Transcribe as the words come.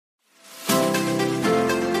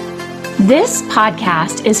This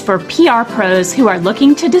podcast is for PR pros who are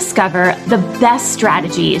looking to discover the best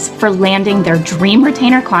strategies for landing their dream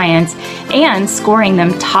retainer clients and scoring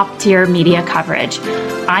them top-tier media coverage.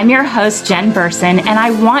 I'm your host, Jen Burson, and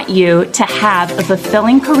I want you to have a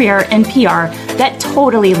fulfilling career in PR that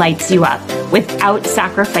totally lights you up without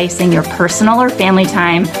sacrificing your personal or family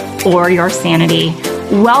time or your sanity.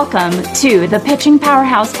 Welcome to the Pitching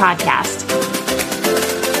Powerhouse Podcast.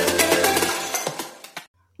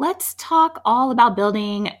 Let's talk all about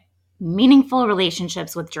building meaningful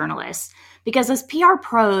relationships with journalists, because as PR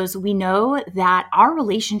pros, we know that our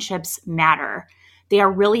relationships matter. They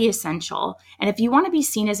are really essential. And if you want to be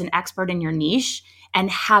seen as an expert in your niche and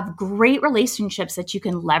have great relationships that you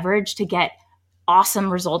can leverage to get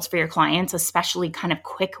awesome results for your clients, especially kind of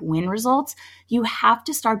quick win results, you have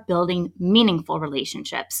to start building meaningful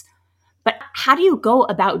relationships. But how do you go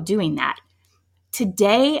about doing that?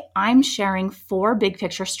 Today, I'm sharing 4 big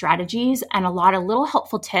picture strategies and a lot of little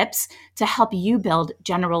helpful tips to help you build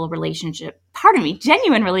genuine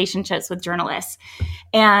relationships with journalists.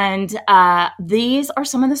 And these are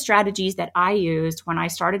some of the strategies that I used when I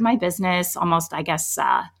started my business almost,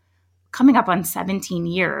 coming up on 17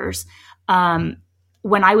 years when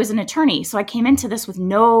I was an attorney. So I came into this with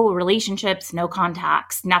no relationships, no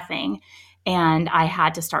contacts, nothing. And I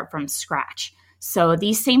had to start from scratch. So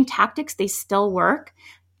these same tactics, they still work.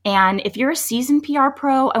 And if you're a seasoned PR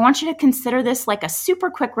pro, I want you to consider this like a super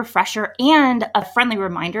quick refresher and a friendly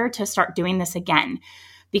reminder to start doing this again.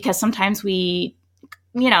 Because sometimes we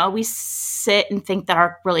sit and think that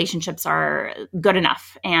our relationships are good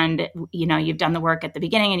enough. And, you've done the work at the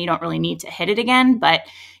beginning and you don't really need to hit it again, but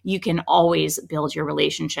you can always build your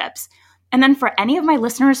relationships. And then for any of my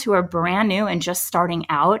listeners who are brand new and just starting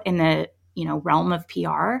out in the, realm of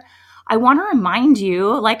PR, I want to remind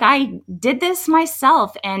you, like I did this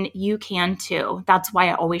myself and you can too. That's why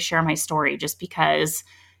I always share my story, just because,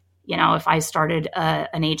 if I started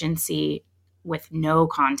an agency with no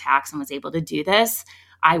contacts and was able to do this,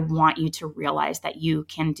 I want you to realize that you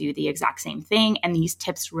can do the exact same thing. And these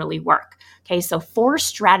tips really work. Okay. So 4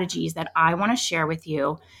 strategies that I want to share with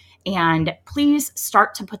you, and please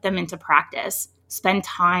start to put them into practice. Spend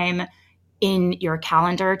time in your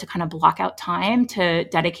calendar to kind of block out time to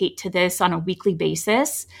dedicate to this on a weekly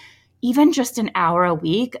basis. Even just an hour a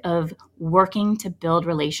week of working to build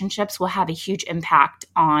relationships will have a huge impact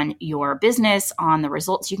on your business, on the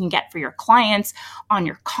results you can get for your clients, on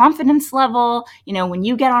your confidence level. When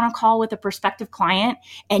you get on a call with a prospective client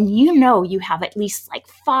and you have at least like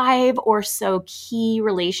 5 or so key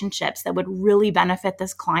relationships that would really benefit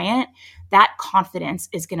this client, that confidence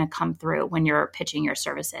is going to come through when you're pitching your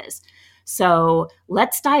services. So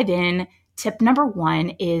let's dive in. Tip number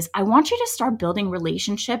 1 is I want you to start building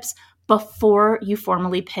relationships before you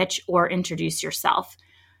formally pitch or introduce yourself.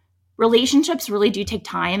 Relationships really do take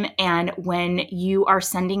time. And when you are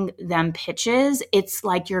sending them pitches, it's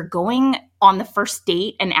like you're going on the first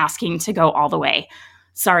date and asking to go all the way.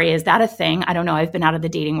 Sorry, is that a thing? I don't know. I've been out of the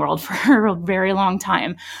dating world for a very long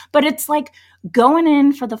time. But it's like going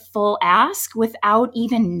in for the full ask without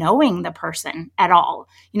even knowing the person at all.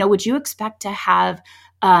 Would you expect to have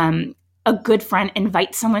a good friend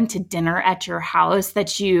invite someone to dinner at your house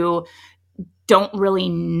that you don't really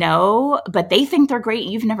know, but they think they're great?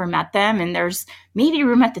 You've never met them and there's maybe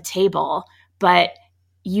room at the table, but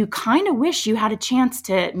you kind of wish you had a chance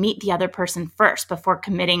to meet the other person first before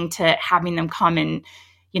committing to having them come and,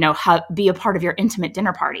 be a part of your intimate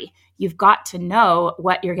dinner party. You've got to know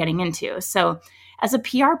what you're getting into. So as a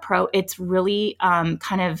PR pro, it's really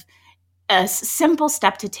kind of a simple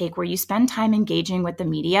step to take where you spend time engaging with the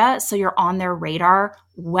media so you're on their radar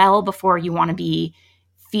well before you want to be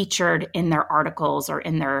featured in their articles or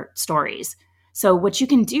in their stories. So what you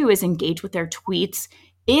can do is engage with their tweets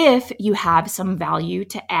if you have some value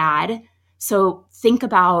to add. So think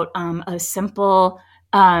about a simple,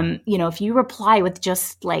 if you reply with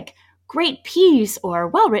just like great piece or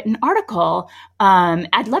well-written article,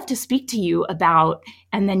 I'd love to speak to you about,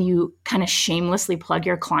 and then you kind of shamelessly plug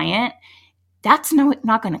your client, that's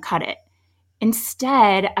not going to cut it.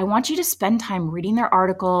 Instead, I want you to spend time reading their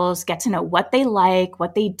articles, get to know what they like,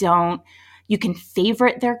 what they don't. You can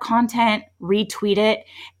favorite their content, retweet it,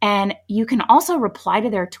 and you can also reply to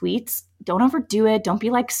their tweets. Don't overdo it. Don't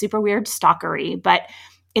be like super weird stalkery. But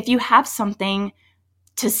if you have something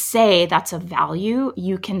to say that's of value,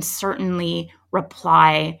 you can certainly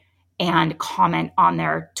reply and comment on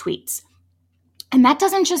their tweets. And that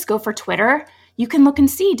doesn't just go for Twitter. You can look and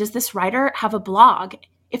see, does this writer have a blog?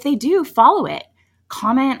 If they do, follow it.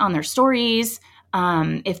 Comment on their stories.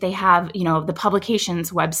 If they have, the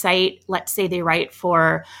publication's website, let's say they write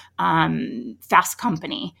for Fast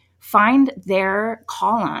Company, find their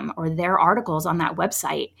column or their articles on that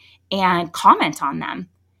website and comment on them.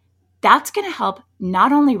 That's going to help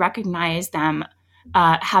not only recognize them,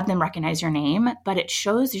 have them recognize your name, but it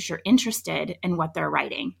shows that you're interested in what they're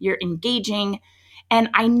writing. You're engaging. And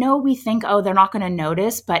I know we think, oh, they're not going to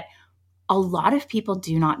notice, but a lot of people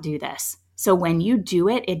do not do this. So when you do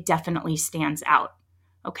it, it definitely stands out.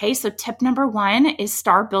 Okay, so tip number 1 is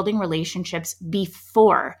start building relationships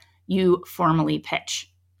before you formally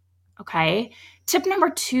pitch. Okay, tip number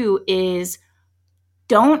 2 is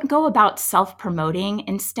don't go about self-promoting.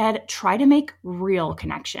 Instead, try to make real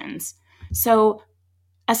connections. So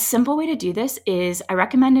a simple way to do this is I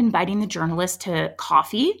recommend inviting the journalist to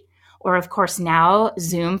coffee, or of course now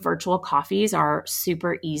Zoom virtual coffees are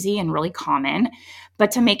super easy and really common. But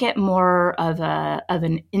to make it more of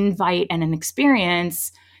an invite and an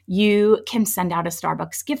experience, you can send out a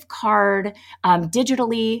Starbucks gift card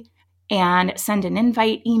digitally and send an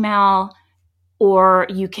invite email, or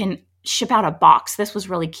you can ship out a box. This was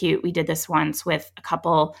really cute. We did this once with a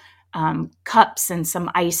couple cups and some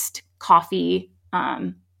iced coffee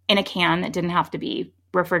in a can that didn't have to be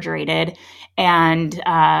refrigerated, and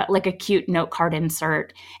like a cute note card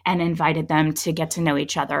insert, and invited them to get to know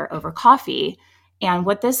each other over coffee. And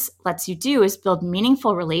what this lets you do is build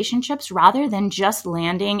meaningful relationships rather than just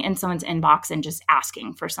landing in someone's inbox and just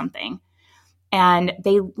asking for something. And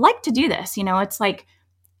they like to do this. You know, it's like,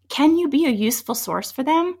 can you be a useful source for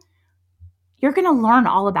them? You're going to learn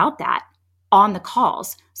all about that on the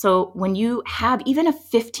calls. So when you have even a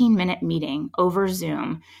 15-minute meeting over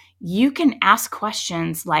Zoom, you can ask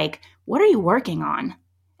questions like, what are you working on?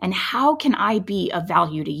 And how can I be of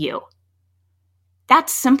value to you? That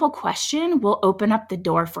simple question will open up the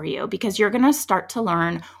door for you, because you're going to start to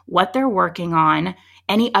learn what they're working on,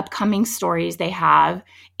 any upcoming stories they have,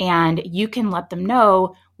 and you can let them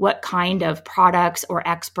know what kind of products or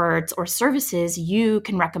experts or services you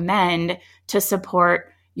can recommend to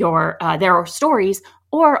support their stories.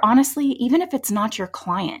 Or honestly, even if it's not your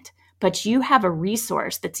client, but you have a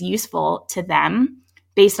resource that's useful to them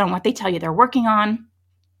based on what they tell you they're working on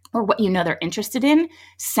or what you know they're interested in,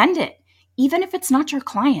 send it. Even if it's not your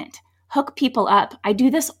client, hook people up. I do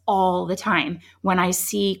this all the time when I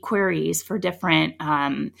see queries for different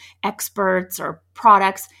experts or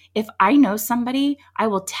products. If I know somebody, I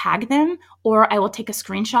will tag them, or I will take a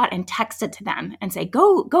screenshot and text it to them and say,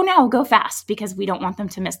 go now, go fast, because we don't want them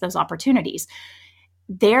to miss those opportunities.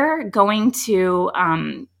 They're going to,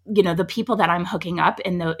 the people that I'm hooking up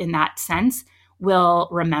in that sense will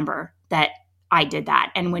remember that I did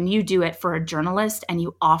that. And when you do it for a journalist and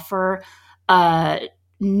you offer a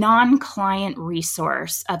non-client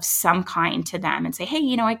resource of some kind to them and say,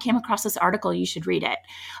 hey, I came across this article, you should read it.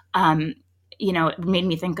 It made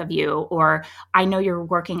me think of you, or I know you're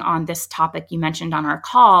working on this topic you mentioned on our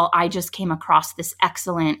call. I just came across this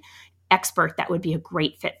excellent expert that would be a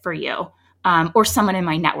great fit for you, or someone in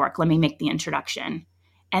my network. Let me make the introduction.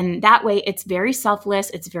 And that way it's very selfless,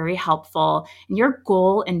 it's very helpful. And your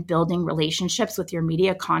goal in building relationships with your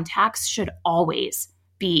media contacts should always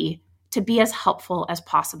be to be as helpful as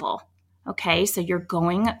possible. Okay, so you're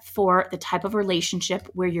going for the type of relationship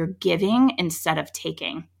where you're giving instead of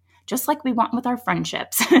taking, just like we want with our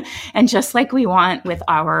friendships and just like we want with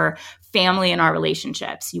our family and our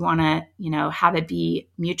relationships. You want to, have it be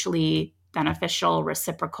mutually beneficial,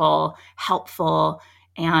 reciprocal, helpful,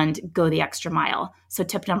 and go the extra mile. So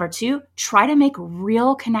tip number 2, try to make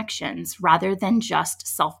real connections rather than just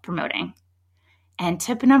self-promoting. And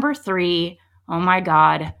tip number 3, oh my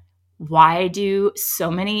God, why do so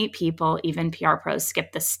many people, even PR pros,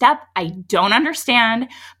 skip this step? I don't understand.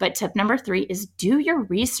 But tip number 3 is do your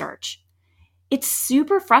research. It's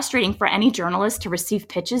super frustrating for any journalist to receive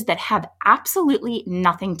pitches that have absolutely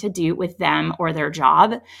nothing to do with them or their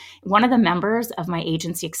job. One of the members of my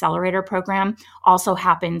agency accelerator program also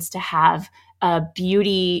happens to have a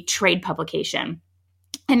beauty trade publication.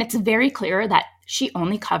 And it's very clear that she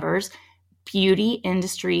only covers beauty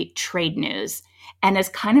industry trade news. And as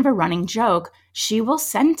kind of a running joke, she will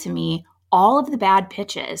send to me all of the bad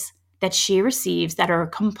pitches that she receives that are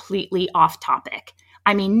completely off topic.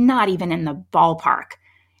 I mean, not even in the ballpark.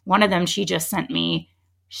 One of them she just sent me,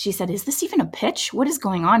 she said, is this even a pitch? What is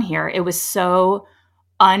going on here? It was so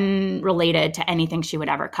unrelated to anything she would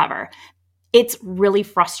ever cover. It's really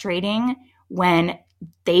frustrating when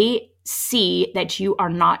they see that you are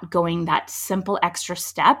not going that simple extra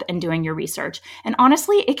step and doing your research. And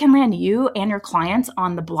honestly, it can land you and your clients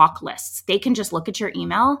on the block lists. They can just look at your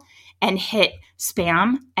email and hit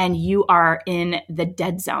spam, and you are in the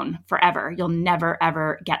dead zone forever. You'll never,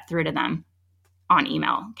 ever get through to them on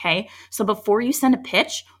email, okay? So before you send a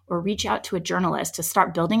pitch or reach out to a journalist to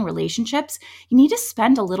start building relationships, you need to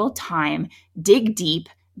spend a little time, dig deep,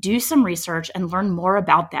 do some research, and learn more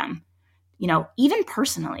about them, even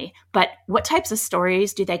personally. But what types of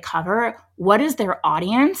stories do they cover? What is their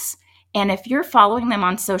audience? And if you're following them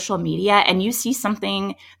on social media and you see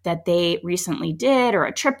something that they recently did, or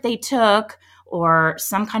a trip they took, or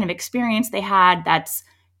some kind of experience they had that's,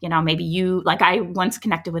 maybe like I once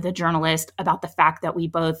connected with a journalist about the fact that we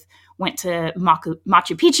both went to Machu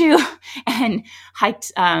Picchu and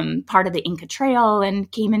hiked part of the Inca Trail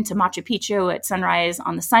and came into Machu Picchu at sunrise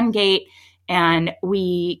on the Sun Gate. And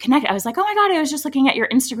we connected. I was like, oh my God, I was just looking at your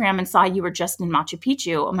Instagram and saw you were just in Machu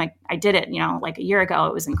Picchu. I'm like, I did it, like a year ago.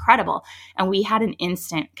 It was incredible. And we had an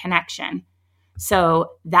instant connection.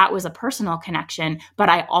 So that was a personal connection, but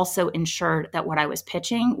I also ensured that what I was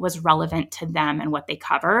pitching was relevant to them and what they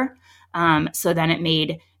cover. So then it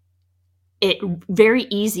made it very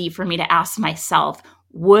easy for me to ask myself,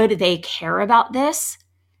 would they care about this?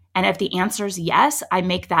 And if the answer is yes, I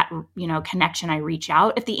make that, connection. I reach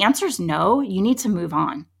out. If the answer is no, you need to move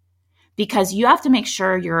on, because you have to make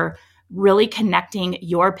sure you're really connecting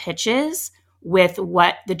your pitches with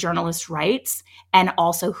what the journalist writes and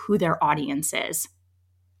also who their audience is.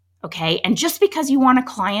 Okay. And just because you want a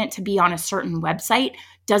client to be on a certain website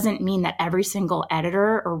doesn't mean that every single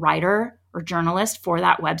editor or writer or journalist for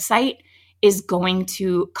that website is going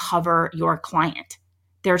to cover your client.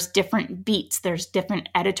 There's different beats, there's different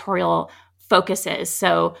editorial focuses.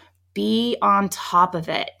 So be on top of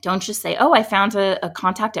it. Don't just say, oh, I found a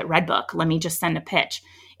contact at Redbook, let me just send a pitch.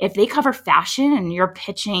 If they cover fashion and you're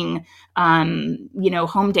pitching,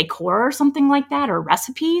 home decor or something like that, or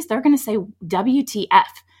recipes, they're going to say, WTF,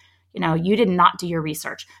 you did not do your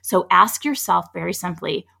research. So ask yourself very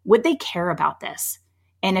simply, would they care about this?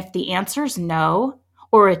 And if the answer is no,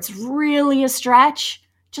 or it's really a stretch,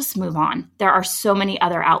 just move on. There are so many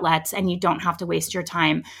other outlets, and you don't have to waste your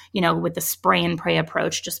time, with the spray and pray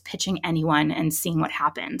approach, just pitching anyone and seeing what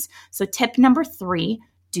happens. So tip number 3,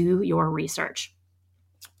 do your research.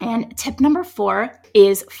 And tip number 4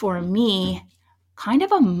 is, for me, kind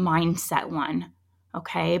of a mindset one.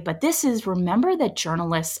 Okay. But this is, remember that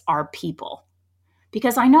journalists are people.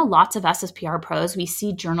 Because I know lots of us as PR pros, we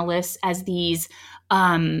see journalists as these,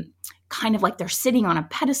 kind of like they're sitting on a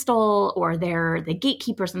pedestal, or they're the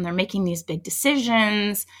gatekeepers and they're making these big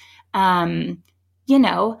decisions.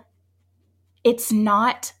 It's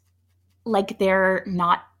not like they're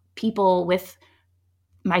not people with,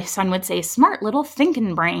 my son would say, smart little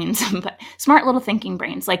thinking brains, but smart little thinking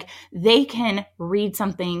brains. Like, they can read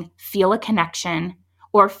something, feel a connection,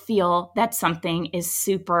 or feel that something is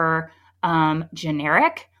super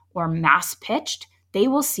generic or mass pitched. They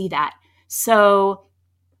will see that. So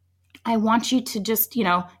I want you to just,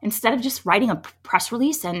 instead of just writing a press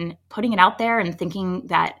release and putting it out there and thinking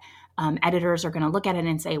that editors are going to look at it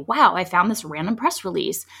and say, wow, I found this random press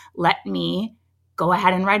release, let me go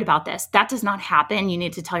ahead and write about this. That does not happen. You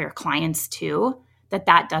need to tell your clients too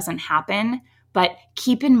that doesn't happen. But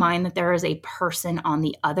keep in mind that there is a person on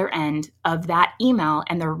the other end of that email,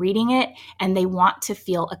 and they're reading it and they want to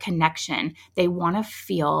feel a connection. They want to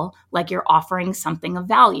feel like you're offering something of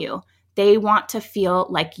value. They want to feel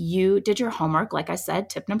like you did your homework. Like I said,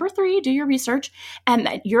 tip number 3, do your research, and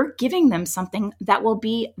that you're giving them something that will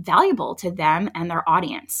be valuable to them and their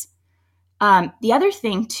audience. The other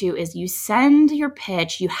thing too is, you send your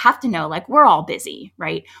pitch, you have to know, like, we're all busy,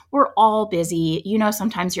 right? We're all busy.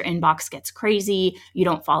 Sometimes your inbox gets crazy. You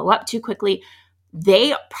don't follow up too quickly.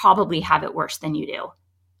 They probably have it worse than you do.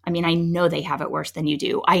 I mean, I know they have it worse than you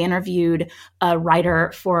do. I interviewed a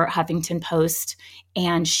writer for Huffington Post,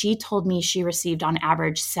 and she told me she received on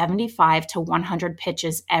average 75 to 100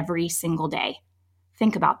 pitches every single day.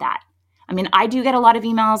 Think about that. I mean, I do get a lot of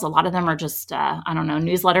emails. A lot of them are just,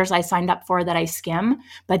 newsletters I signed up for that I skim.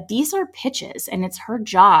 But these are pitches, and it's her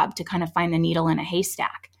job to kind of find the needle in a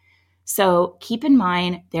haystack. So keep in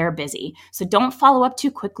mind, they're busy. So don't follow up too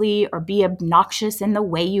quickly or be obnoxious in the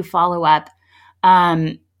way you follow up.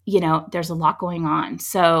 There's a lot going on.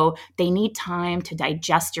 So they need time to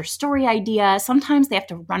digest your story idea. Sometimes they have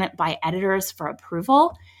to run it by editors for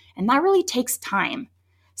approval, and that really takes time.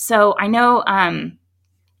 So I know,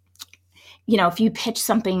 if you pitch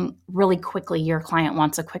something really quickly, your client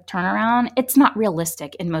wants a quick turnaround. It's not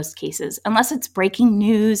realistic in most cases, unless it's breaking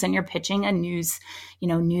news and you're pitching a news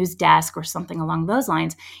desk or something along those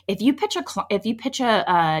lines. If you pitch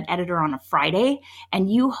an editor on a Friday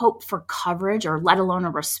and you hope for coverage, or let alone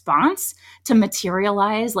a response, to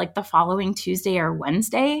materialize like the following Tuesday or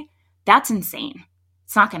Wednesday, that's insane.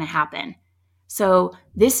 It's not going to happen. So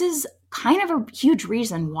this is kind of a huge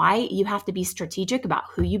reason why you have to be strategic about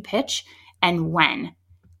who you pitch and when.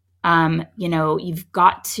 You've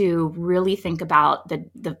got to really think about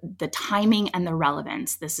the timing and the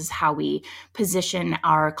relevance. This is how we position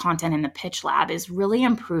our content in the Pitch Lab, is really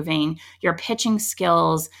improving your pitching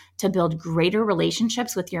skills to build greater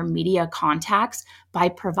relationships with your media contacts by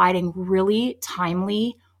providing really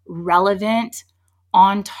timely, relevant,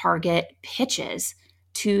 on-target pitches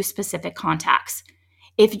to specific contacts.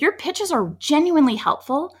 If your pitches are genuinely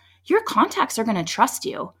helpful, your contacts are going to trust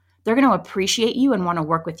you. They're going to appreciate you and want to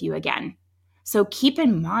work with you again. So keep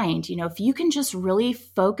in mind, if you can just really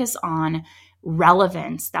focus on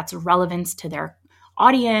relevance, that's relevance to their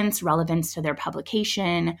audience, relevance to their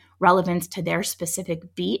publication, relevance to their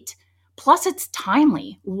specific beat, plus it's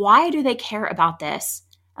timely. Why do they care about this?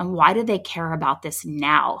 And why do they care about this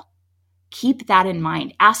now? Keep that in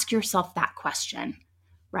mind. Ask yourself that question,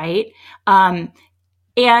 right? And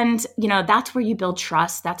that's where you build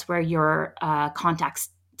trust. That's where your contacts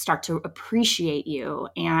start to appreciate you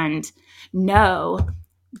and know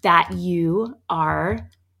that you are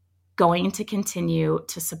going to continue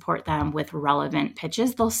to support them with relevant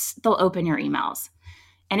pitches. They'll open your emails.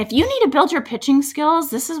 And if you need to build your pitching skills,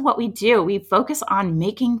 this is what we do. We focus on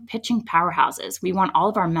making pitching powerhouses. We want all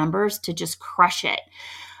of our members to just crush it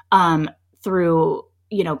through,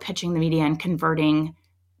 pitching the media and converting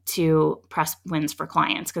to press wins for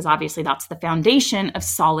clients, because obviously that's the foundation of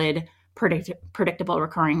solid, predictable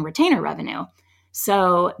recurring retainer revenue.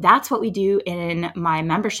 So that's what we do in my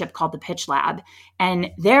membership called the Pitch Lab.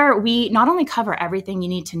 And there we not only cover everything you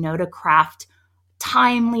need to know to craft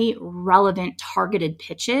timely, relevant, targeted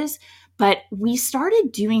pitches, but we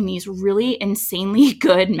started doing these really insanely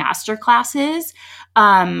good masterclasses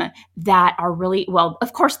that are really, well,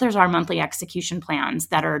 of course, there's our monthly execution plans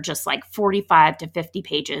that are just like 45 to 50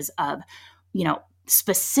 pages of,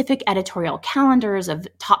 specific editorial calendars of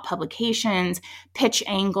top publications, pitch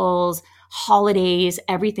angles, holidays,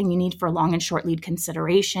 everything you need for long and short lead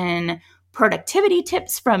consideration, productivity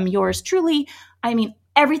tips from yours truly. I mean,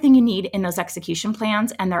 everything you need in those execution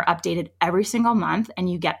plans, and they're updated every single month, and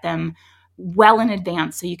you get them well in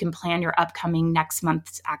advance so you can plan your upcoming next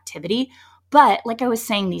month's activity. But like I was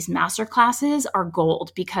saying, these master classes are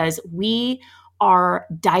gold because we are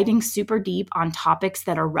diving super deep on topics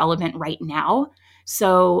that are relevant right now.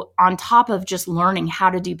 So on top of just learning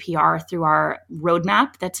how to do PR through our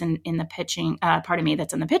roadmap that's in the pitching,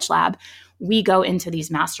 that's in the Pitch Lab, we go into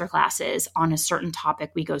these master classes on a certain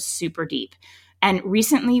topic. We go super deep. And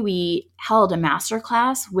recently we held a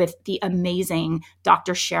masterclass with the amazing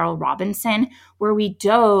Dr. Cheryl Robinson, where we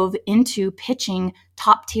dove into pitching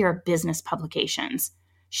top tier business publications.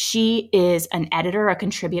 She is an editor, a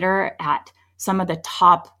contributor at some of the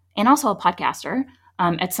top, and also a podcaster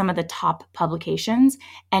at some of the top publications,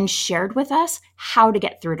 and shared with us how to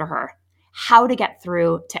get through to her, how to get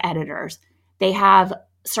through to editors. They have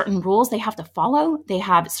certain rules they have to follow. They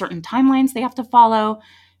have certain timelines they have to follow.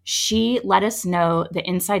 She let us know the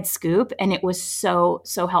inside scoop, and it was so,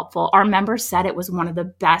 so helpful. Our members said it was one of the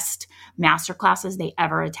best masterclasses they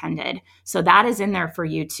ever attended. So that is in there for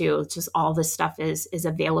you too. It's just all this stuff is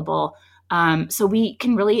available. So we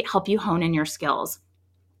can really help you hone in your skills.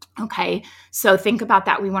 Okay, so think about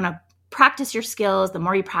that. We want to practice your skills. The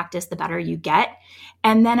more you practice, the better you get.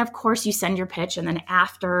 And then, of course, you send your pitch. And then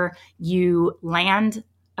after you land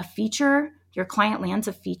a feature, your client lands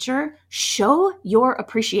a feature, show your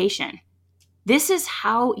appreciation. This is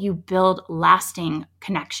how you build lasting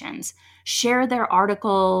connections. Share their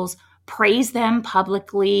articles, praise them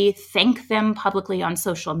publicly, thank them publicly on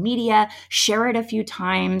social media, share it a few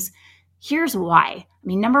times. Here's why.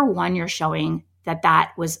 Number one, you're showing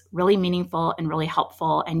that was really meaningful and really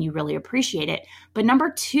helpful and you really appreciate it. But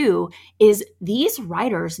number two is these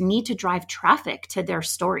writers need to drive traffic to their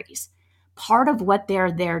stories. Part of what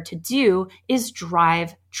they're there to do is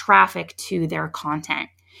drive traffic to their content.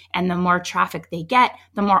 And the more traffic they get,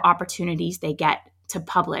 the more opportunities they get to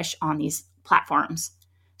publish on these platforms.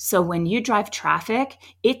 So when you drive traffic,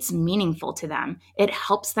 it's meaningful to them. It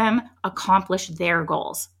helps them accomplish their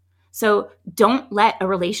goals. So don't let a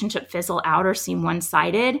relationship fizzle out or seem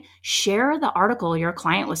one-sided. Share the article your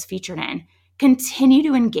client was featured in. Continue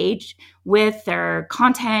to engage with their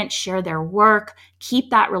content, share their work,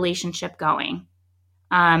 keep that relationship going.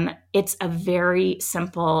 It's a very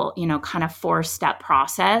simple, kind of 4-step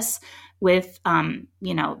process with,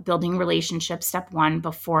 building relationships. Step 1,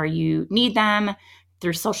 before you need them,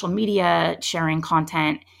 through social media, sharing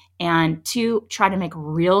content. And 2, try to make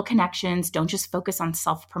real connections. Don't just focus on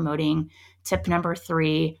self-promoting. Tip number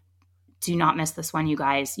 3, do not miss this one, you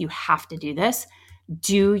guys. You have to do this.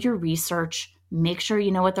 Do your research. Make sure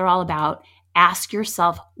you know what they're all about. Ask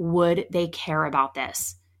yourself, would they care about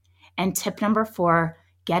this? And tip number 4,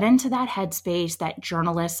 get into that headspace that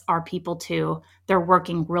journalists are people too. They're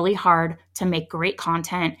working really hard to make great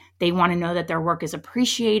content. They want to know that their work is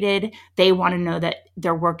appreciated. They want to know that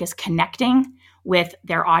their work is connecting with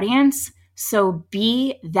their audience. So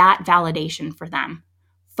be that validation for them.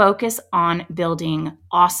 Focus on building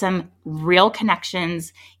awesome, real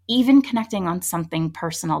connections, even connecting on something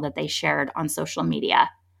personal that they shared on social media.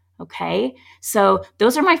 Okay, so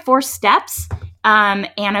those are my 4 steps.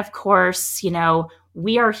 And of course,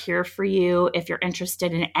 we are here for you. If you're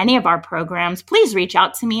interested in any of our programs, please reach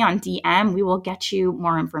out to me on DM. We will get you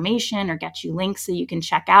more information or get you links so you can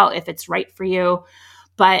check out if it's right for you.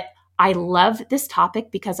 But I love this topic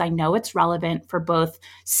because I know it's relevant for both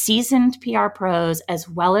seasoned PR pros as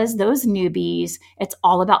well as those newbies. It's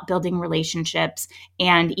all about building relationships.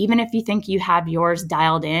 And even if you think you have yours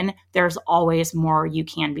dialed in, there's always more you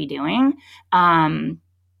can be doing. And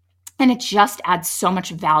it just adds so much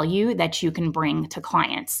value that you can bring to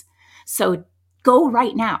clients. So go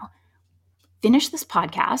right now. Finish this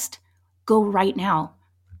podcast. Go right now.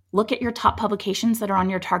 Look at your top publications that are on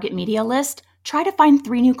your target media list. Try to find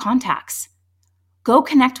 3 new contacts. Go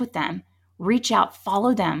connect with them. Reach out,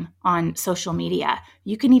 follow them on social media.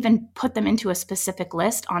 You can even put them into a specific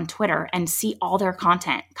list on Twitter and see all their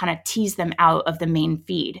content, kind of tease them out of the main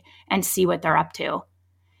feed and see what they're up to.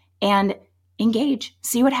 And engage,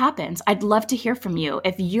 see what happens. I'd love to hear from you.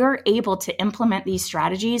 If you're able to implement these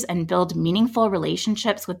strategies and build meaningful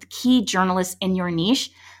relationships with key journalists in your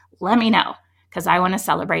niche, let me know because I want to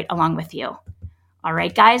celebrate along with you. All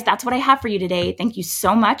right, guys, that's what I have for you today. Thank you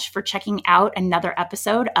so much for checking out another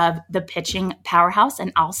episode of The Pitching Powerhouse,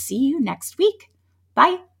 and I'll see you next week.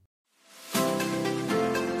 Bye.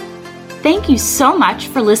 Thank you so much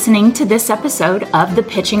for listening to this episode of the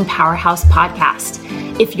Pitching Powerhouse podcast.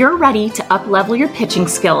 If you're ready to up-level your pitching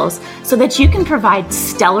skills so that you can provide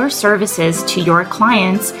stellar services to your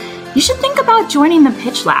clients, you should think about joining the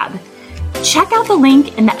Pitch Lab. Check out the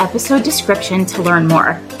link in the episode description to learn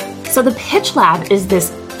more. So the Pitch Lab is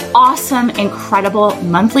this awesome, incredible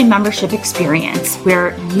monthly membership experience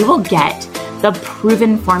where you will get the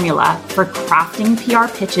proven formula for crafting PR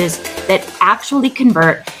pitches that actually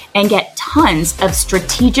convert and get tons of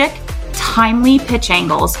strategic, timely pitch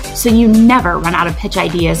angles so you never run out of pitch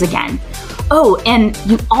ideas again. Oh, and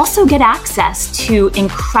you also get access to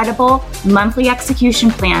incredible monthly execution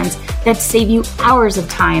plans that save you hours of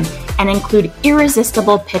time and include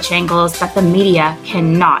irresistible pitch angles that the media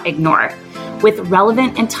cannot ignore. With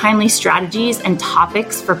relevant and timely strategies and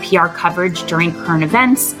topics for PR coverage during current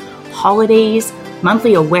events, holidays,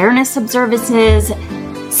 monthly awareness observances,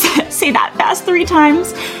 say that fast 3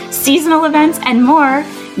 times, seasonal events, and more,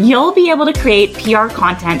 you'll be able to create PR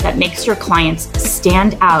content that makes your clients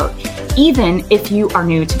stand out, even if you are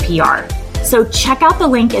new to PR. So check out the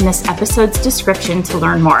link in this episode's description to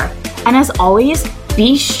learn more. And as always,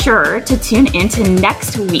 be sure to tune in to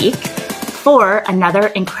next week for another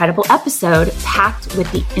incredible episode packed with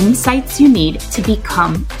the insights you need to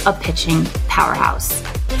become a pitching powerhouse.